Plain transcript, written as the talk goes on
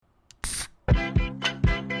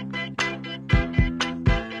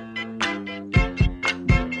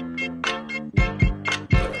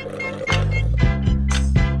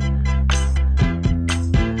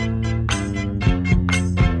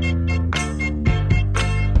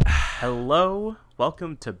Hello,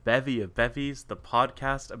 welcome to Bevy of Bevies, the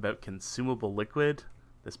podcast about consumable liquid.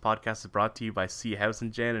 This podcast is brought to you by C.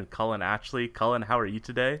 Housenjan and Cullen Ashley. Cullen, how are you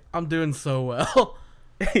today? I'm doing so well.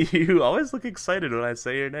 You always look excited when I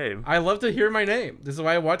say your name. I love to hear my name. This is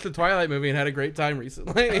why I watched the Twilight movie and had a great time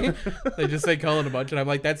recently. They just say Cullen a bunch, and I'm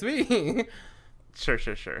like, that's me. Sure.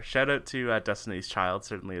 Shout out to Destiny's Child,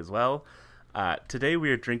 certainly, as well. Today we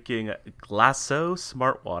are drinking Glaceau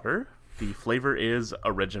Smart Water. The flavor is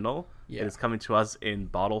original. Yeah. It is coming to us in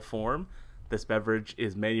bottle form. This beverage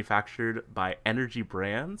is manufactured by Energy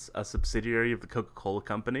Brands, a subsidiary of the Coca-Cola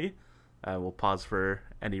Company. We'll pause for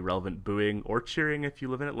any relevant booing or cheering if you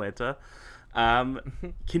live in Atlanta.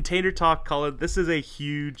 Container talk, Colin. This is a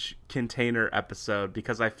huge container episode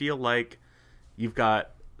because I feel like you've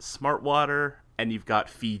got Smart Water and you've got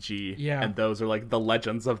Fiji. Yeah. And those are like the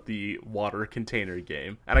legends of the water container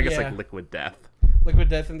game. And I guess like Liquid Death. Liquid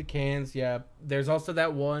Death in the cans, yeah. There's also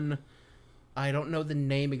that one, I don't know the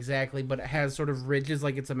name exactly, but it has sort of ridges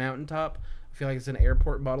like it's a mountaintop. I feel like it's an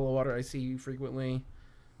airport bottle of water I see frequently.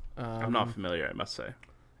 I'm not familiar, I must say.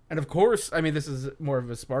 And of course, I mean, this is more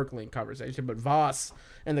of a sparkling conversation, but Voss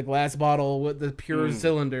and the glass bottle with the pure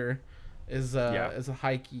cylinder is a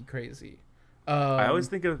high-key crazy. I always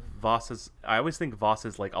think of Voss as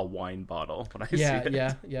like a wine bottle when I see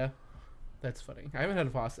it. Yeah. That's funny. I haven't had a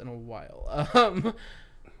Voss in a while.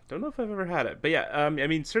 Don't know if I've ever had it, but yeah, I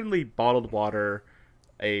mean, certainly bottled water,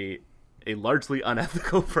 a largely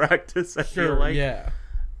unethical practice. I feel like. Yeah.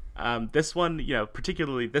 This one,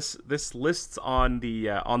 particularly this lists on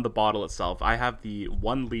the bottle itself. I have the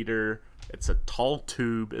 1 liter. It's a tall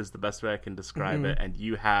tube, is the best way I can describe it, and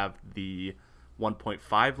you have the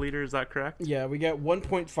 1.5 liter. Is that correct? Yeah, we got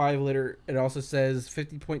 1.5 liter. It also says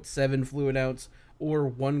 50.7 fluid ounce. Or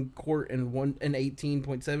 1 quart and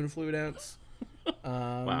 18.7 fluid ounce.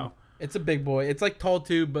 Wow. It's a big boy. It's like tall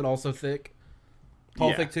tube, but also thick.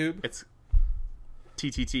 Thick tube. It's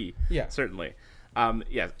TTT. Yeah. Certainly. On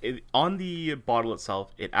the bottle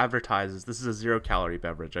itself, it advertises, this is a 0-calorie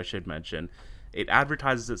beverage, I should mention. It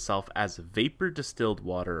advertises itself as vapor distilled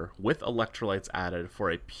water with electrolytes added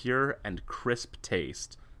for a pure and crisp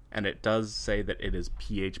taste. And it does say that it is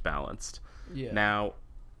pH balanced. Yeah. Now,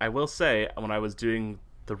 I will say, when I was doing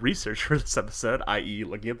the research for this episode, i.e.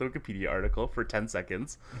 looking at the Wikipedia article for 10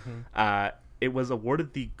 seconds, it was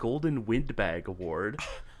awarded the Golden Windbag Award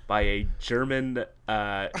by a German,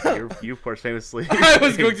 you of course famously... I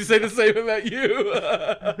was going to say the same about you.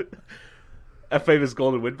 A famous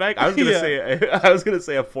Golden Windbag? I was going to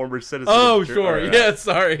say a former citizen. Oh, sure. Yeah,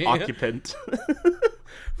 sorry. Occupant.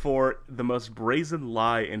 For the most brazen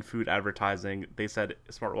lie in food advertising, they said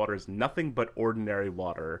Smart Water is nothing but ordinary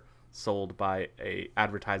water sold by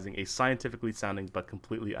advertising a scientifically sounding but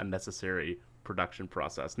completely unnecessary production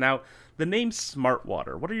process. Now, the name Smart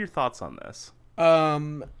Water, what are your thoughts on this?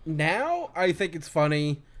 Now I think it's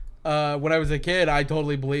funny. When I was a kid, I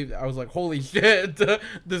totally believed. I was like, holy shit, this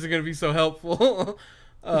is going to be so helpful.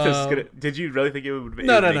 Did you really think it would be?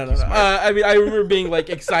 No. I mean, I remember being like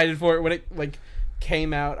excited for it when it like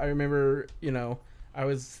came out. I remember, I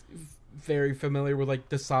was very familiar with like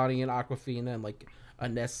Dasani and Aquafina and like a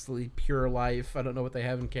Nestle Pure Life. I don't know what they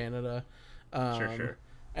have in Canada. Sure.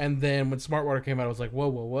 And then when Smart Water came out, I was like,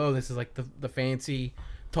 whoa, this is like the fancy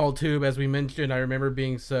tall tube, as we mentioned. I remember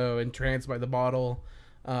being so entranced by the bottle,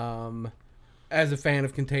 as a fan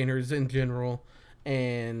of containers in general.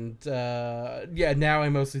 And now I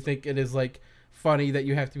mostly think it is like funny that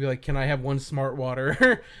you have to be like, can I have 1 Smart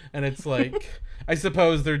Water? And it's like, I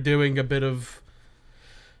suppose they're doing a bit of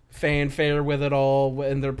fanfare with it all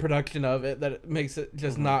in their production of it that it makes it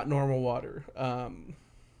just not normal water.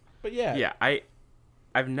 But yeah.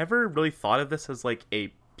 I've never really thought of this as like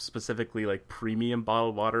a specifically like premium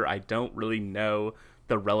bottled water. I don't really know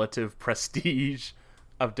the relative prestige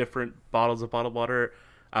of different bottles of bottled water.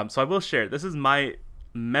 So I will share, this is my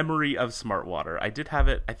memory of Smart Water. I did have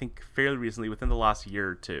it, I think, fairly recently, within the last year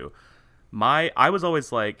or two. I was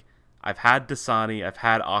always like, I've had Dasani, I've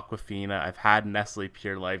had Aquafina, I've had Nestle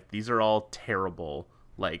Pure Life. These are all terrible.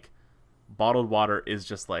 Like, bottled water is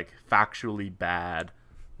just like factually bad.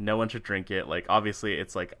 No one should drink it. Like, obviously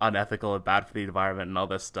it's like unethical and bad for the environment and all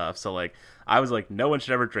this stuff. So like, I was like, no one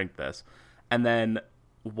should ever drink this. And then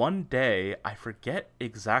one day, I forget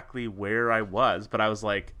exactly where I was, but I was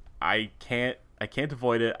like, I can't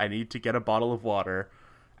avoid it. I need to get a bottle of water.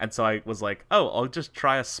 And so I was like, oh, I'll just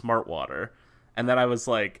try a Smart Water. And then I was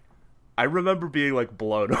like, I remember being like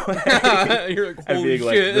blown away. You're like, holy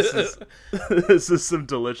shit. This is some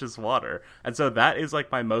delicious water. And so that is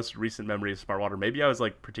like my most recent memory of Smart Water. Maybe I was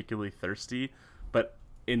like particularly thirsty, but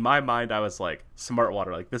in my mind, I was like, smart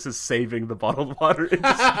water. Like, this is saving the bottled water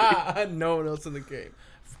industry. No one else in the game.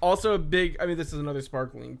 Also, this is another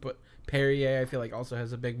sparkling, but Perrier, I feel like, also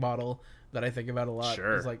has a big bottle that I think about a lot.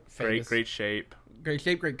 Sure. It's like famous. Great shape. Great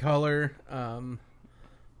shape, great color.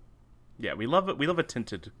 Yeah, we love it. We love a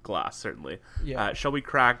tinted glass, certainly. Yeah. Shall we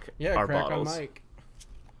crack our crack bottles? on Mike.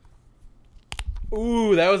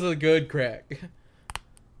 Ooh, that was a good crack.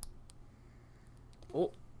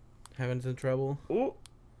 Oh, Having some trouble. oh!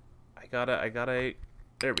 I got a.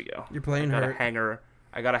 There we go. You're playing I got hurt. a hanger.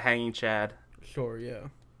 I got a hanging Chad. Sure, yeah.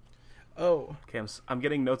 Oh. Okay, I'm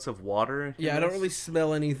getting notes of water. Yeah, I don't really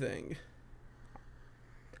smell anything.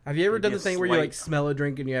 Have you ever Maybe done a the thing where you slight- like smell a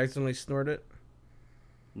drink and you accidentally snort it?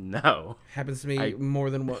 No. Happens to me I- more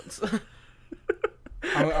than once.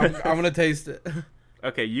 I'm gonna taste it.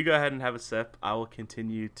 Okay, you go ahead and have a sip. I will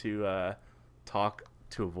continue to talk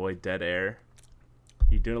to avoid dead air.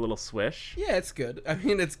 You doing a little swish? Yeah, it's good. I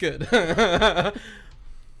mean, it's good. I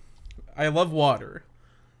love water.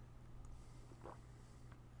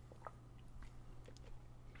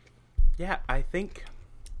 Yeah, I think,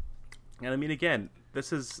 and I mean, again,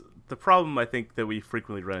 this is the problem I think that we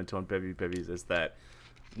frequently run into on Bevy Bevies is that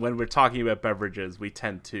when we're talking about beverages, we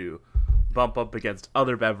tend to bump up against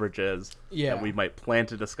other beverages that we might plan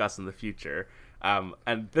to discuss in the future.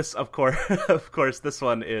 And this, of course, this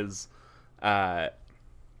one is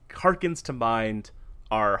harkens to mind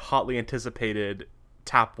our hotly anticipated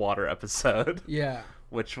tap water episode. Yeah.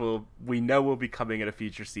 Which we know will be coming in a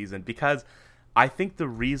future season, because I think the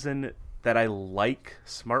reason that I like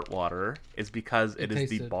Smart Water is because it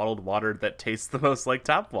is the bottled water that tastes the most like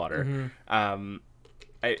tap water. Mm-hmm.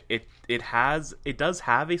 It does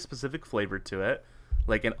have a specific flavor to it,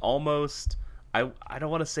 like an almost, I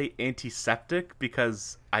don't want to say antiseptic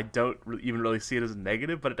because I don't even really see it as a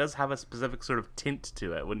negative, but it does have a specific sort of tint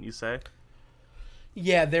to it, wouldn't you say?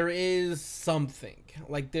 Yeah, there is something.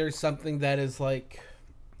 Like, there's something that is like,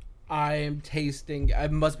 I am tasting,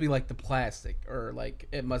 it must be like the plastic, or like,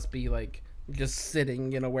 it must be like just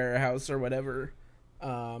sitting in a warehouse or whatever.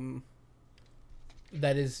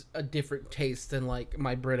 That is a different taste than like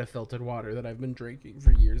my Brita filtered water that I've been drinking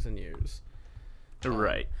for years and years.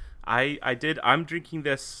 Right. I'm drinking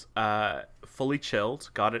this fully chilled.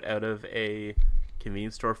 Got it out of a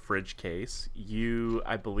convenience store fridge case.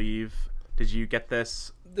 I believe, did you get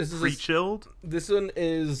this pre-chilled? This one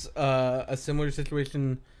is a similar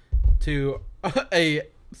situation to a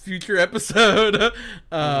future episode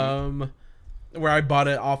where I bought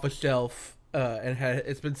it off a shelf and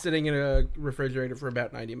it's been sitting in a refrigerator for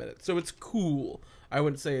about 90 minutes. So it's cool. I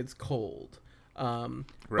wouldn't say it's cold. Right.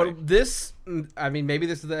 But this, I mean, maybe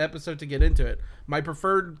this is the episode to get into it. My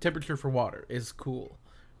preferred temperature for water is cool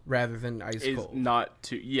rather than ice cold. Not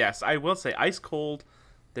too. Yes, I will say ice cold.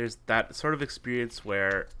 There's that sort of experience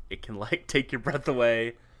where it can like take your breath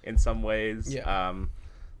away in some ways. Yeah.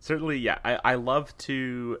 Certainly, yeah. I love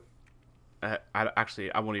to.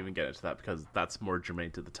 I won't even get into that because that's more germane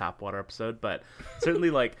to the tap water episode. But certainly,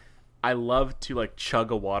 like, I love to like chug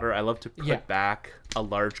a water. I love to put back a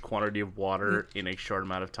large quantity of water in a short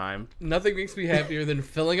amount of time. Nothing makes me happier than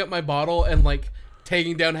filling up my bottle and like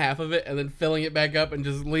taking down half of it and then filling it back up and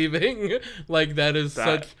just leaving. Like, that is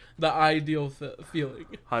such the ideal feeling.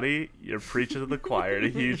 Honey, you're preaching to the choir. A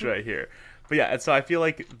huge right here. But yeah, and so I feel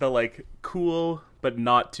like the like cool but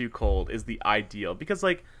not too cold is the ideal, because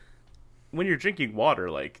like when you're drinking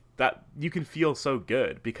water like that, you can feel so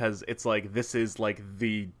good because it's like, this is like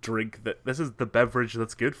the drink this is the beverage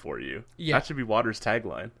that's good for you. Yeah. That should be water's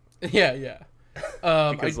tagline. Yeah.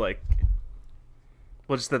 Because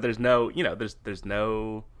just that there's no, there's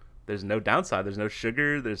no downside. There's no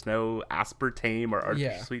sugar. There's no aspartame or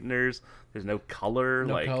artificial sweeteners. There's no color.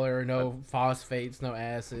 No color, no phosphates, no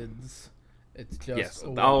acids. It's just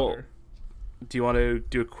water. Do you want to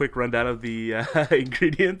do a quick rundown of the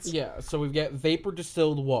ingredients? Yeah, so we've got vapor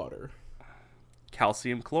distilled water.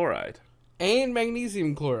 Calcium chloride. And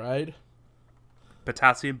magnesium chloride.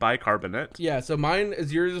 Potassium bicarbonate. Yeah, so mine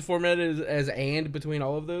is, yours is formatted as and between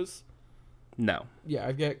all of those? No. Yeah,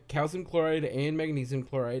 I've got calcium chloride and magnesium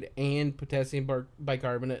chloride and potassium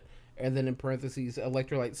bicarbonate, and then in parentheses,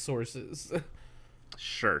 electrolyte sources.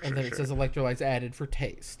 Sure. And then it says electrolytes added for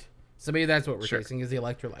taste. So maybe that's what we're tasting, is the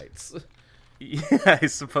electrolytes. Yeah, I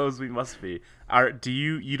suppose we must be.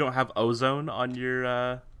 You don't have ozone on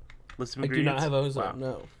your list of ingredients? I do not have ozone,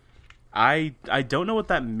 no. I don't know what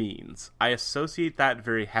that means. I associate that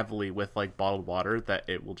very heavily with like bottled water, that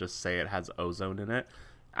it will just say it has ozone in it.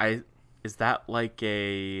 Is that like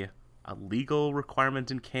a legal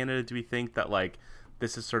requirement in Canada? Do we think that like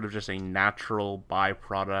this is sort of just a natural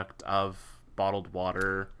byproduct of bottled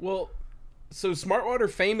water? Well, So Smart Water,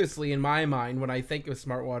 famously, in my mind, when I think of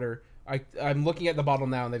Smart Water, I'm looking at the bottle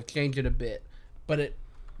now, and they've changed it a bit. But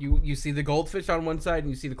you see the goldfish on one side, and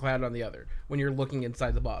you see the cloud on the other when you're looking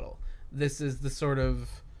inside the bottle. This is the sort of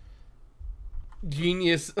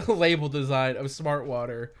genius label design of Smart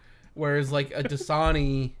Water, whereas like a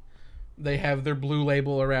Dasani, they have their blue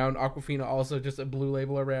label around. Aquafina also just a blue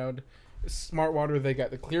label around. Smart Water, they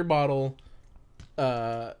got the clear bottle,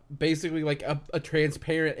 basically like a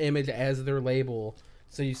transparent image as their label,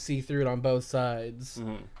 so you see through it on both sides.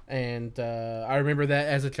 Mm-hmm. And I remember that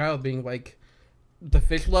as a child being like, the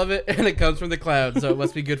fish love it, and it comes from the cloud, so it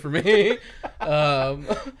must be good for me.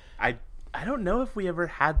 I don't know if we ever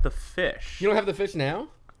had the fish. You don't have the fish now?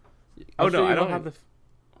 Oh no, I don't have the.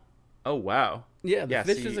 Oh wow. Yeah, the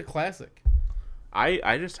fish is a classic.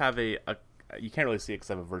 I just have a you can't really see it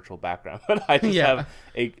because I have a virtual background, but I just have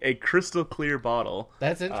a crystal clear bottle.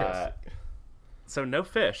 That's interesting. So no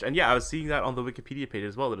fish, and I was seeing that on the Wikipedia page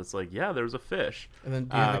as well. That it's like, there was a fish. And then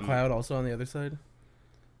do you have the cloud also on the other side?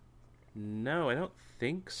 No, I don't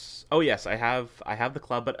think so. Oh yes, I have the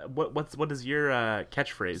cloud. But what is your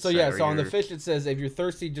catchphrase? So so on the fish it says, "If you're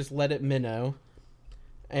thirsty, just let it minnow,"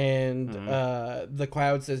 and the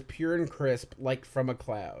cloud says, "Pure and crisp, like from a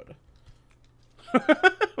cloud."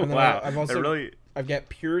 Wow, I've got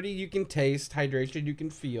purity you can taste, hydration you can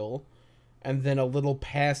feel, and then a little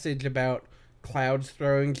passage about clouds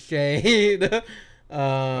throwing shade.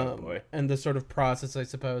 Oh boy. And the sort of process, I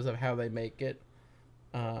suppose, of how they make it.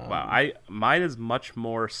 Wow, mine is much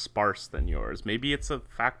more sparse than yours. Maybe it's a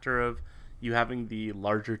factor of you having the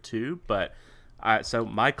larger tube, but so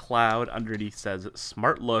my cloud underneath says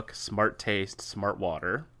 "smart look, smart taste, smart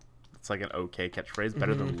water." It's like an okay catchphrase,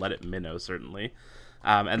 better than "let it minnow," certainly.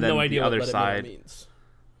 And then no idea the other what side means.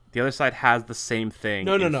 The other side has the same thing.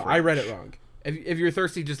 No, I read it wrong. If you're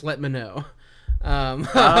thirsty, just let me know. I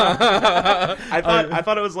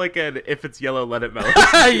thought it was like an "if it's yellow, let it melt."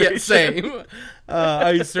 Yeah, same.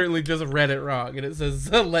 I certainly just read it wrong, and it says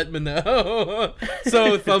 "let me know."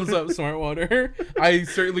 So thumbs up, Smart Water. I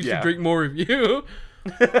certainly should drink more of you.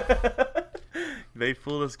 They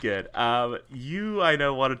fooled us good. You, I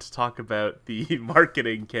know, wanted to talk about the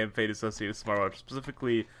marketing campaign associated with Smart Water,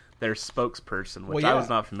 specifically their spokesperson, which I was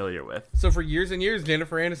not familiar with. So for years and years,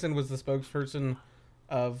 Jennifer Aniston was the spokesperson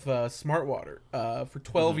of Smart Water for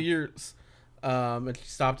 12 years, and she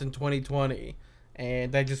stopped in 2020.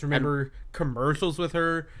 And I just remember commercials with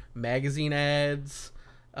her, magazine ads,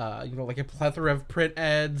 like a plethora of print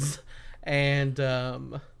ads, and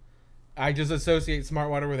I just associate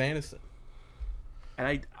Smart Water with Aniston.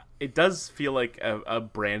 And it does feel like a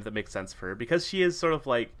brand that makes sense for her, because she is sort of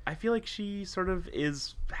like, I feel like she sort of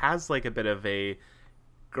has like a bit of a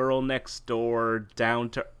girl next door, down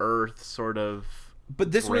to earth sort of.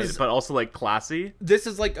 But this brand, but also like classy. This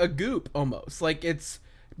is like a goop almost. Like it's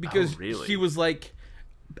because she was like,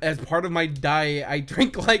 as part of my diet, I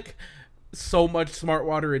drink like so much Smart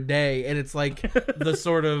Water a day, and it's like the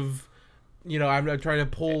sort of, I'm trying to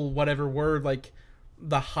pull whatever word, like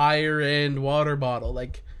the higher end water bottle.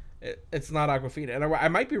 Like it's not Aquafina, and I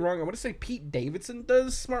might be wrong. I want to say Pete Davidson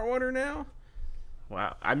does Smart Water now.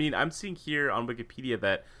 Wow, I mean, I'm seeing here on Wikipedia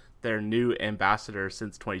that their new ambassador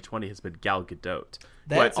since 2020 has been Gal Gadot,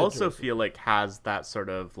 who I also feel like has that sort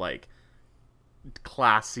of like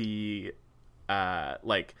classy, but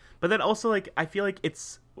then also like I feel like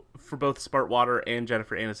it's for both Smart Water and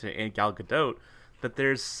Jennifer Aniston and Gal Gadot that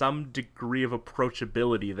there's some degree of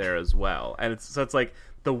approachability there as well, and it's like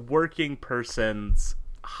the working person's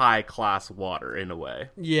high class water in a way.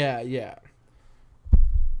 Yeah.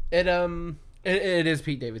 It is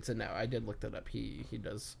Pete Davidson now. I did look that up. He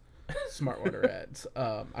does Smart Water ads.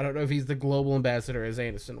 I don't know if he's the global ambassador as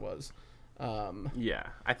Aniston was.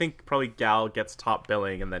 I think probably Gal gets top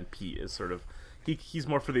billing, and then Pete is sort of he's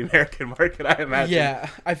more for the American market, I imagine. Yeah,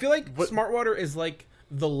 I feel like Smart Water is like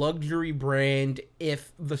the luxury brand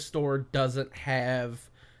if the store doesn't have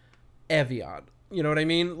Evian. You know what I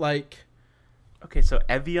mean? Like, okay, so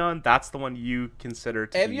Evian, that's the one you consider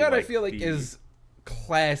to Evian, be like I feel like is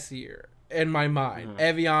classier in my mind.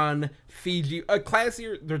 Evian, Fiji,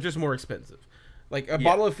 classier. They're just more expensive. Like a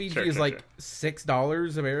bottle of Fiji is like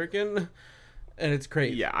 $6 American, and it's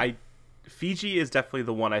crazy. Yeah, Fiji is definitely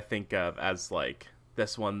the one I think of as like,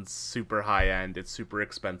 this one's super high end. It's super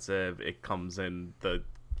expensive. It comes in the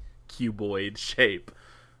cuboid shape,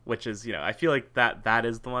 which is, I feel like that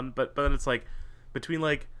is the one. But then it's like between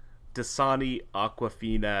like Dasani,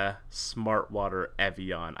 Aquafina, Smart Water,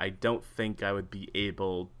 Evian, I don't think I would be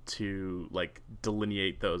able to like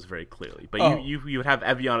delineate those very clearly. But you would have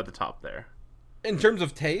Evian at the top there. In terms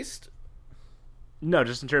of taste? No,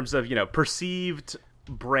 just in terms of, perceived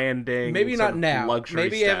branding, maybe sort not of now. luxury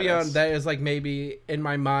Maybe status. Evian, that is like maybe in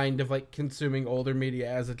my mind of like consuming older media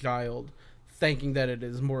as a child, thinking that it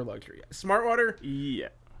is more luxury. Smart water, Yeah.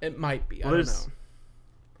 it might be. Well, I don't know.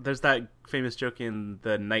 There's that famous joke in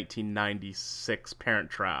the 1996 Parent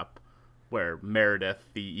Trap where Meredith,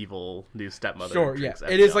 the evil new stepmother, Sure, yeah, drinks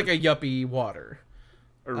it is Evian. like a yuppie water.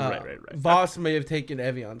 Right. Voss may have taken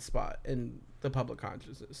Evian's spot in the public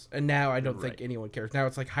consciousness, and now I don't think Right. anyone cares. Now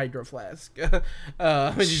it's like Hydro Flask, and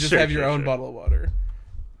you just Sure, have your sure, own sure. bottle of water.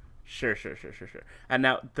 Sure. And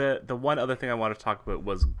now the one other thing I want to talk about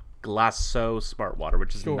was Glaceau Smart Water,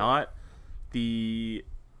 which is Sure. not the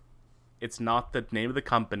name of the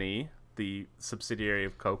company, the subsidiary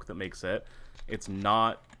of Coke that makes it. It's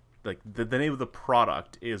not like the name of the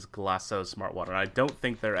product is Glaceau Smart Water. And I don't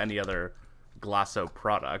think there are any other Glaceau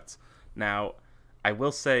products. Now, I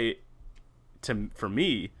will say, for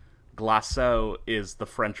me, Glaceau is the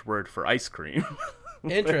French word for ice cream.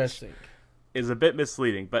 Interesting. Is a bit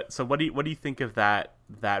misleading. But so what do you think of that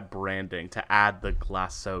branding to add the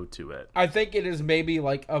Glaceau to it? I think it is maybe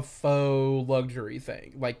like a faux luxury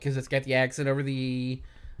thing, like because it's got the accent over the E,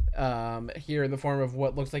 here in the form of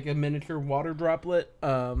what looks like a miniature water droplet.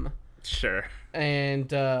 Sure.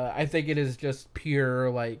 And I think it is just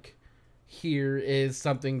pure like, here is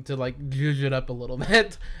something to like zhuzh it up a little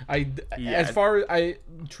bit. As far as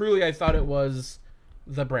I thought it was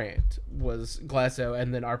the brand was Glaceau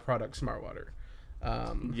and then our product Smart Water.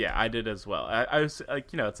 Yeah, I did as well. I was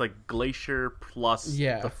like, it's like glacier plus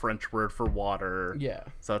the French word for water. Yeah.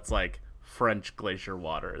 So it's like French glacier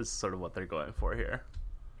water is sort of what they're going for here.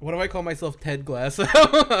 What do I call myself? Ted Glaceau.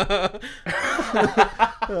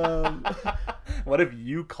 What if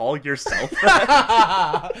you call yourself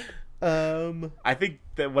that? I think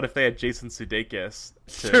that what if they had Jason Sudeikis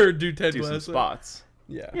to Sure, do Ted do some Glaceau. spots?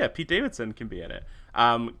 Yeah, Pete Davidson can be in it.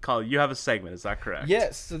 Colin, you have a segment, is that correct?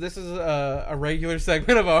 Yes, so this is a regular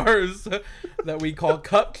segment of ours that we call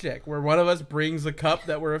Cup Check, where one of us brings a cup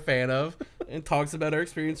that we're a fan of and talks about our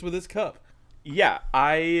experience with this cup. Yeah,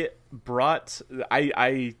 I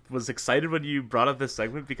was excited when you brought up this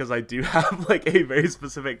segment because I do have like a very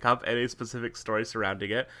specific cup and a specific story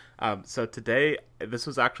surrounding it. So today, this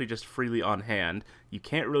was actually just freely on hand. You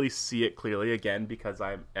can't really see it clearly again because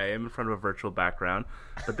I am in front of a virtual background,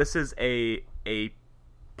 but this is a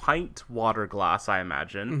pint water glass, I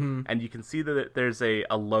imagine, and you can see that there's a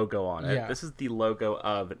logo on it. Yeah. This is the logo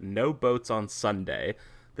of No Boats on Sunday.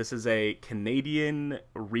 This is a Canadian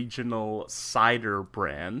regional cider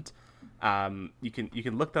brand. You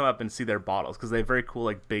can look them up and see their bottles because they have very cool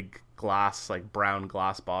like big glass, like brown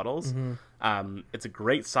glass bottles. It's a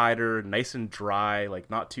great cider, nice and dry, like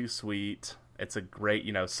not too sweet. It's a great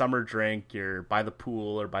summer drink. You're by the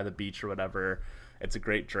pool or by the beach or whatever. It's a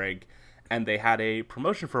great drink. And they had a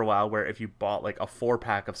promotion for a while where if you bought like a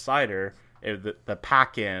 4-pack of cider, the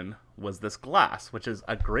pack-in was this glass, which is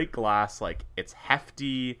a great glass. Like it's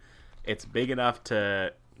hefty, it's big enough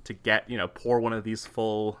to get pour one of these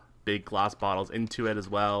full big glass bottles into it as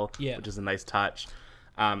well, which is a nice touch.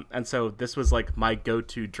 And so this was like my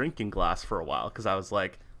go-to drinking glass for a while because I was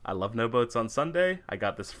like, I love No Boats on Sunday. I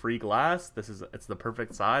got this free glass. It's the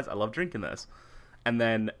perfect size. I love drinking this. And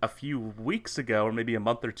then a few weeks ago, or maybe a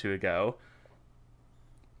month or two ago,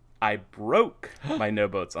 I broke my No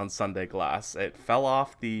Boats on Sunday glass. It fell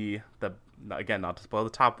off the again, not to spoil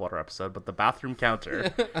the Tap Water episode, but the bathroom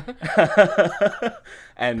counter.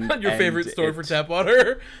 and Your favorite store for tap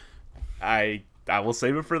water? I will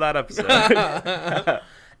save it for that episode.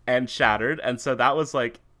 And shattered. And so that was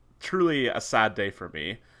like truly a sad day for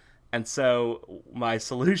me. And so my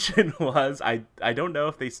solution was, I don't know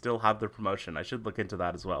if they still have the promotion. I should look into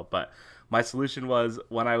that as well. But my solution was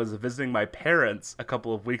when I was visiting my parents a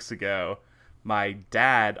couple of weeks ago, my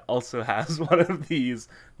dad also has one of these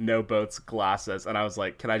No Boats glasses. And I was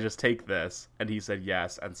like, can I just take this? And he said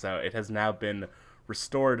yes. And so it has now been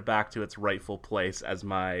restored back to its rightful place as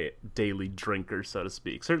my daily drinker, so to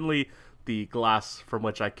speak. Certainly the glass from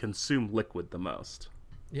which I consume liquid the most.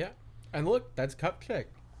 Yeah. And look, that's Cup Check.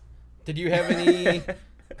 Did you have any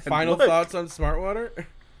final thoughts on Smart Water?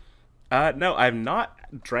 No, I've not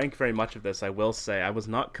drank very much of this, I will say. I was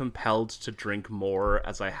not compelled to drink more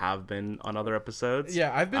as I have been on other episodes.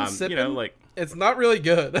 Yeah, I've been sipping. Like, it's not really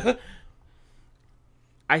good.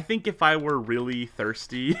 I think if I were really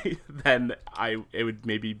thirsty, then it would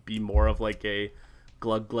maybe be more of like a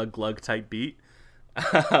glug, glug, glug type beat.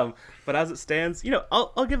 But as it stands,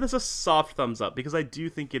 I'll give this a soft thumbs up because I do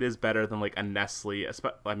think it is better than like a Nestle.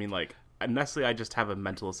 I mean, like a Nestle, I just have a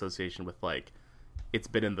mental association with like it's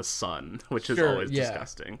been in the sun, which is always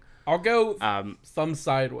disgusting. I'll go thumb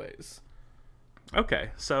sideways. Okay,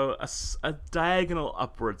 so a diagonal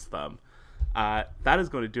upwards thumb. That is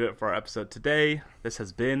going to do it for our episode today. This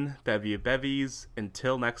has been Bevy of Bevies.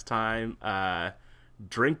 Until next time,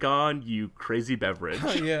 drink on, you crazy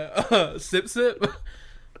beverage. Yeah, sip sip.